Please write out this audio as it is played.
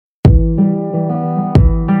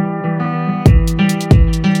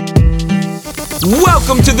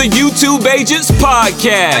Welcome to the YouTube Agents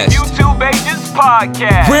Podcast.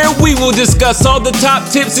 Where we will discuss all the top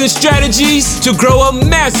tips and strategies to grow a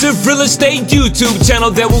massive real estate YouTube channel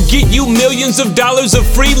that will get you millions of dollars of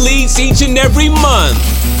free leads each and every month.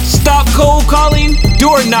 Stop cold calling,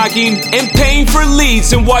 door knocking, and paying for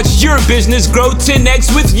leads and watch your business grow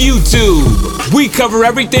 10x with YouTube. We cover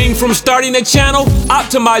everything from starting a channel,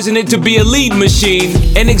 optimizing it to be a lead machine,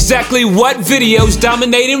 and exactly what videos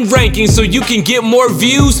dominate in rankings so you can get more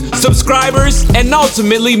views, subscribers, and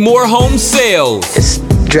ultimately more home sales. It's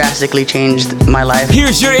drastically changed my life.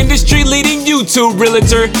 Here's your industry-leading YouTube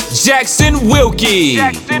realtor, Jackson Wilkie.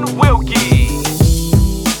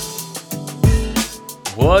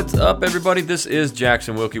 What's up, everybody? This is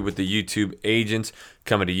Jackson Wilkie with the YouTube Agents,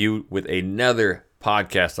 coming to you with another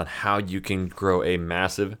podcast on how you can grow a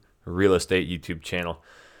massive real estate YouTube channel.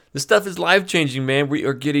 This stuff is life-changing, man. We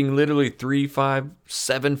are getting literally 3, 5,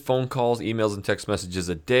 7 phone calls, emails, and text messages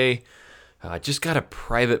a day. I just got a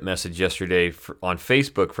private message yesterday on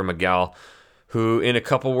Facebook from a gal who, in a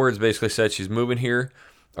couple words, basically said she's moving here.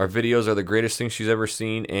 Our videos are the greatest thing she's ever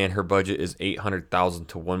seen, and her budget is $800,000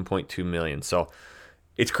 to $1.2 million. So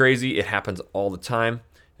it's crazy. It happens all the time.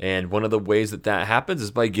 And one of the ways that happens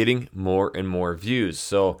is by getting more and more views.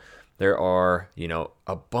 So there are,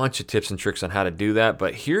 a bunch of tips and tricks on how to do that.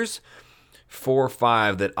 But here's 4 or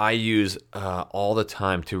 5 that I use all the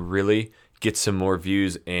time to really get some more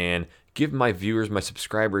views and give my viewers, my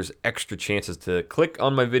subscribers, extra chances to click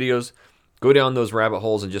on my videos, go down those rabbit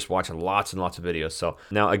holes, and just watch lots and lots of videos. So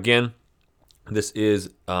now, again, this is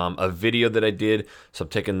a video that I did, so I'm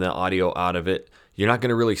taking the audio out of it. You're not going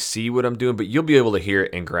to really see what I'm doing, but you'll be able to hear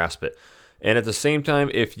it and grasp it. And at the same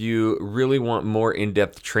time, if you really want more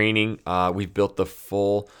in-depth training, we've built the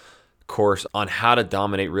full course on how to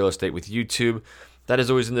dominate real estate with YouTube. That is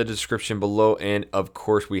always in the description below. And of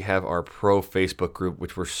course, we have our pro Facebook group,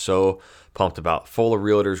 which we're so pumped about, full of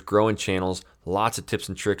realtors, growing channels, lots of tips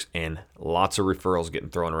and tricks, and lots of referrals getting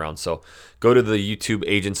thrown around. So go to the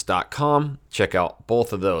YouTubeAgents.com, check out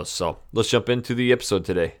both of those. So let's jump into the episode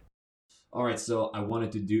today. All right, so I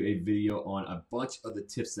wanted to do a video on a bunch of the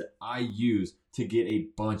tips that I use to get a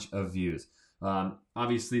bunch of views.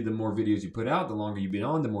 Obviously, the more videos you put out, the longer you've been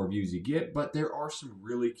on, the more views you get. But there are some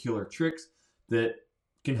really killer tricks that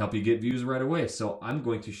can help you get views right away. So I'm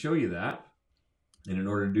going to show you that. And in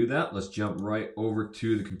order to do that, let's jump right over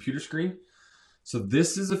to the computer screen. So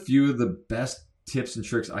this is a few of the best tips and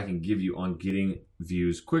tricks I can give you on getting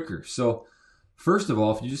views quicker. So first of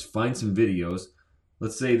all, if you just find some videos,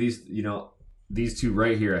 let's say these two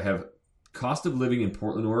right here, I have cost of living in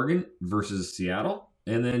Portland, Oregon versus Seattle,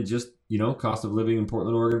 and then just, cost of living in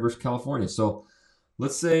Portland, Oregon versus California. So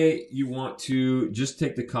let's say you want to just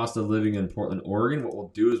take the cost of living in Portland, Oregon. What we'll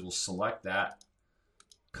do is we'll select that,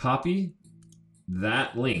 copy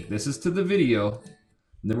that link. This is to the video.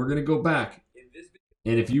 And then we're going to go back.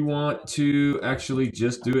 And if you want to actually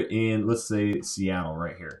just do it in, let's say, Seattle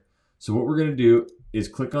right here. So what we're going to do is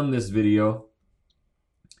click on this video.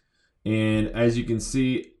 And as you can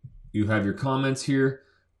see, you have your comments here.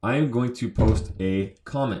 I am going to post a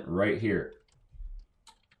comment right here.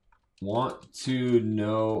 Want to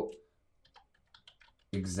know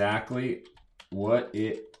exactly what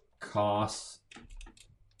it costs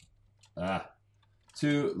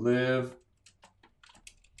to live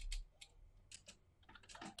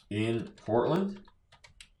in Portland?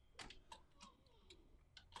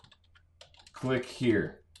 Click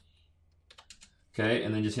here. Okay,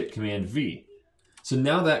 and then just hit Command V. So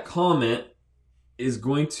now that comment is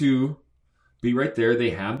going to be right there. They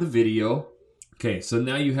have the video. Okay, so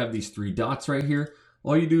now you have these 3 dots right here.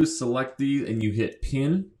 All you do is select these and you hit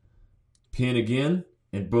pin, pin again,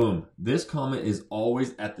 and boom. This comment is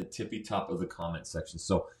always at the tippy top of the comment section.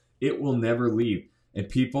 So it will never leave. And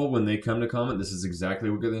people, when they come to comment, this is exactly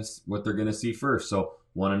what they're going to see first. So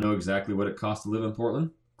want to know exactly what it costs to live in Portland?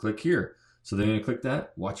 Click here. So they're going to click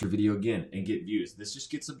that, watch your video again, and get views. This just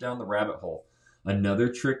gets them down the rabbit hole.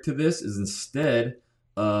 Another trick to this is instead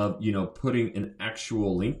of putting an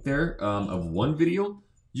actual link there of one video,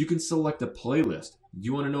 you can select a playlist.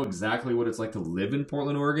 You want to know exactly what it's like to live in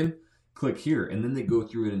Portland, Oregon? Click here, and then they go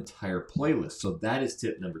through an entire playlist. So that is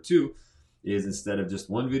tip number 2, is instead of just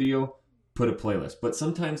one video, put a playlist. But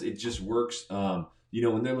sometimes it just works, when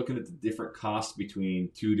they're looking at the different costs between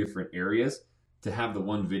 2 different areas, to have the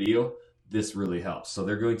one video, this really helps. So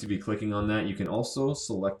they're going to be clicking on that. You can also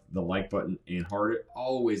select the like button and heart it.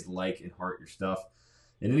 Always like and heart your stuff.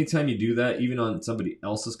 And anytime you do that, even on somebody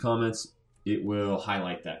else's comments, it will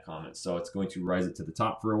highlight that comment. So it's going to rise it to the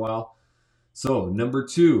top for a while. So number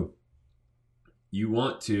 2, you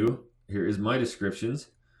want to, here is my descriptions.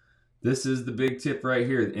 This is the big tip right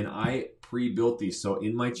here, and I pre-built these. So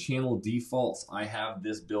in my channel defaults, I have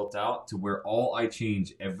this built out to where all I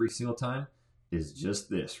change every single time is just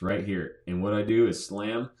this right here. And what I do is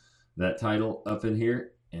slam that title up in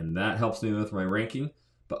here, and that helps me with my ranking.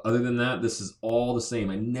 But other than that, this is all the same.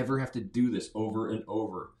 I never have to do this over and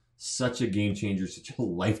over. Such a game changer, such a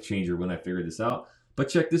life changer when I figured this out. But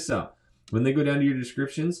check this out. When they go down to your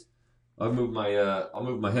descriptions, I'll move my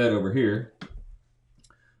head over here.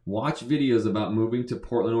 Watch videos about moving to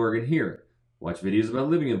Portland, Oregon here. Watch videos about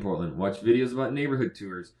living in Portland. Watch videos about neighborhood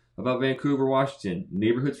tours, about Vancouver, Washington,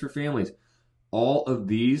 neighborhoods for families. All of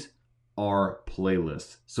these are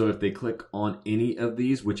playlists. So if they click on any of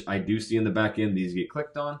these, which I do see in the back end, these get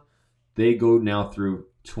clicked on, they go now through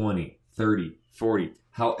 20, 30, 40,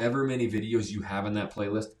 however many videos you have in that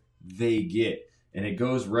playlist, they get. And it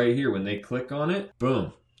goes right here. When they click on it,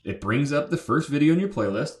 boom, it brings up the first video in your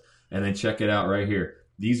playlist, and then check it out right here.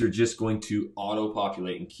 These are just going to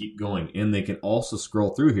auto-populate and keep going. And they can also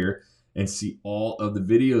scroll through here and see all of the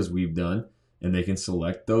videos we've done, and they can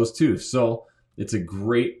select those too. So it's a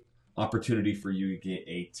great opportunity for you to get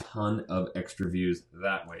a ton of extra views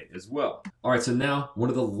that way as well. All right, so now one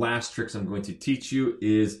of the last tricks I'm going to teach you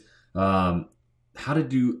is how to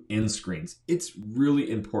do end screens. It's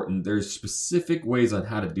really important. There's specific ways on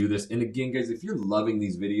how to do this. And again, guys, if you're loving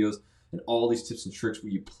these videos and all these tips and tricks,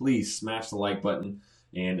 will you please smash the like button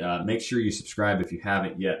and make sure you subscribe if you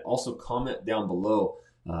haven't yet. Also, comment down below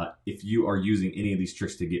if you are using any of these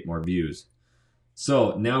tricks to get more views.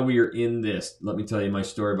 So now we are in this. Let me tell you my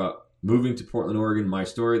story about moving to Portland, Oregon. My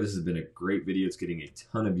story. This has been a great video. It's getting a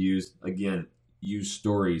ton of views. Again, use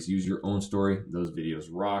stories. Use your own story. Those videos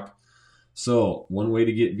rock. So one way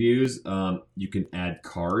to get views, you can add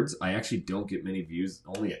cards. I actually don't get many views,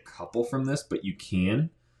 only a couple from this, but you can.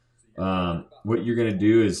 What you're going to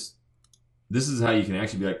do is, this is how you can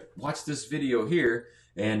actually be like, watch this video here,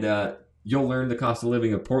 and you'll learn the cost of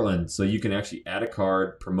living of Portland. So you can actually add a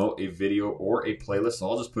card, promote a video or a playlist. So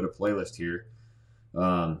I'll just put a playlist here.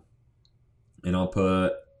 And I'll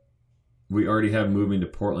put, we already have moving to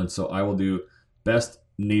Portland, so I will do best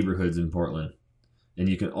neighborhoods in Portland. And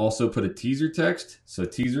you can also put a teaser text. So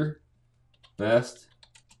teaser, best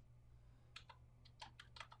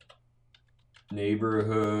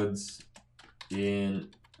neighborhoods in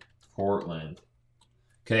Portland.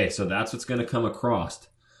 Okay, so that's what's going to come across.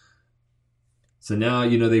 So now,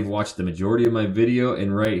 you know, they've watched the majority of my video,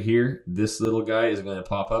 and right here, this little guy is going to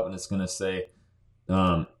pop up, and it's going to say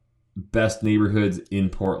best neighborhoods in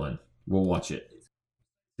Portland. We'll watch it.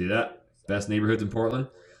 See that? Best neighborhoods in Portland.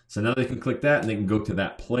 So now they can click that, and they can go to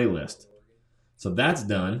that playlist. So that's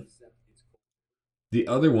done. The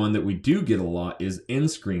other one that we do get a lot is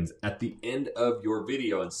end screens at the end of your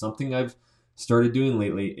video. And something I've started doing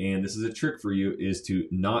lately, and this is a trick for you, is to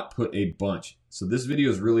not put a bunch. So this video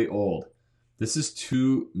is really old. This is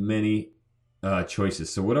too many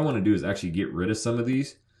choices. So what I want to do is actually get rid of some of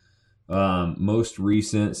these. Most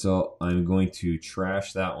recent, so I'm going to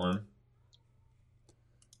trash that one.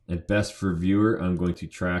 And best for viewer, I'm going to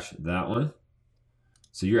trash that one.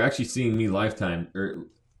 So you're actually seeing me lifetime, or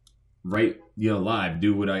live,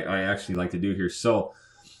 do what I actually like to do here. So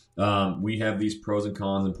we have these pros and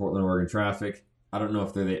cons in Portland, Oregon traffic. I don't know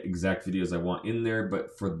if they're the exact videos I want in there,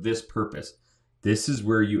 but for this purpose, this is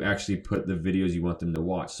where you actually put the videos you want them to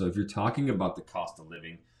watch. So if you're talking about the cost of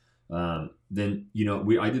living, then, you know,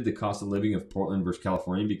 I did the cost of living of Portland versus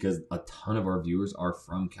California because a ton of our viewers are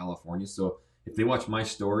from California. So if they watch my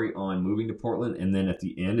story on moving to Portland, and then at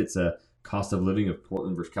the end it's a cost of living of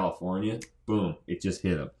Portland versus California, boom, it just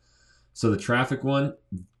hit them. So the traffic one,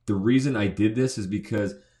 the reason I did this is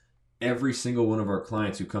because every single one of our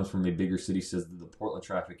clients who comes from a bigger city says that the Portland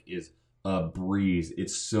traffic is a breeze.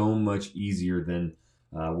 It's so much easier than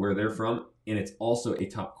where they're from. And it's also a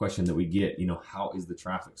top question that we get, you know, how is the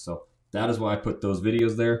traffic? So that is why I put those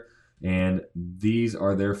videos there. And these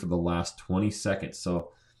are there for the last 20 seconds.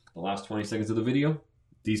 So the last 20 seconds of the video,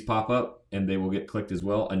 these pop up and they will get clicked as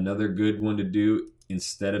well. Another good one to do,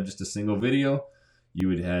 instead of just a single video, you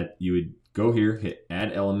would go here, hit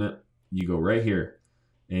add element, you go right here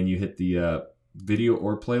and you hit the video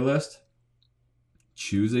or playlist,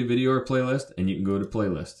 choose a video or playlist, and you can go to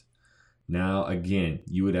playlist. Now again,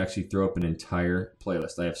 you would actually throw up an entire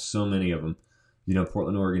playlist. I have so many of them. You know,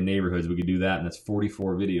 Portland, Oregon neighborhoods, we could do that, and that's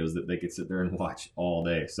 44 videos that they could sit there and watch all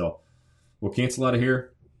day. So we'll cancel out of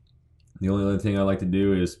here. The only other thing I like to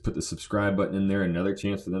do is put the subscribe button in there, another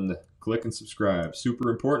chance for them to click and subscribe. Super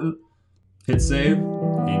important. Hit save,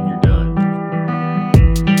 and you're done.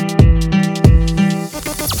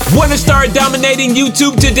 Want to start dominating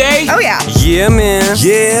YouTube today? Oh yeah. Yeah, man.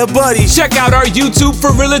 Yeah, buddy. Check out our YouTube for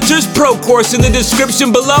Realtors Pro course in the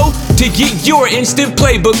description below to get your instant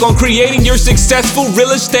playbook on creating your successful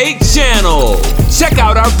real estate channel. Check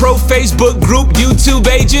out our pro Facebook group, YouTube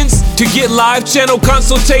Agents, to get live channel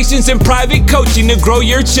consultations and private coaching to grow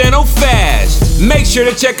your channel fast. Make sure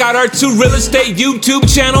to check out our 2 real estate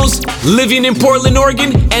YouTube channels, Living in Portland,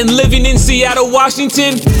 Oregon and Living in Seattle,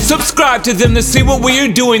 Washington. Subscribe to them to see what we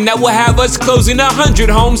are doing that will have us closing 100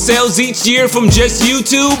 home sales each year from just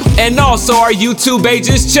YouTube, and also our YouTube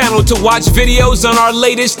Agents channel to watch videos on our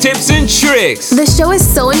latest tips and tricks. The show is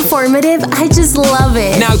so informative, I just love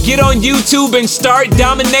it. Now get on YouTube and start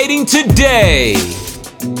dominating today.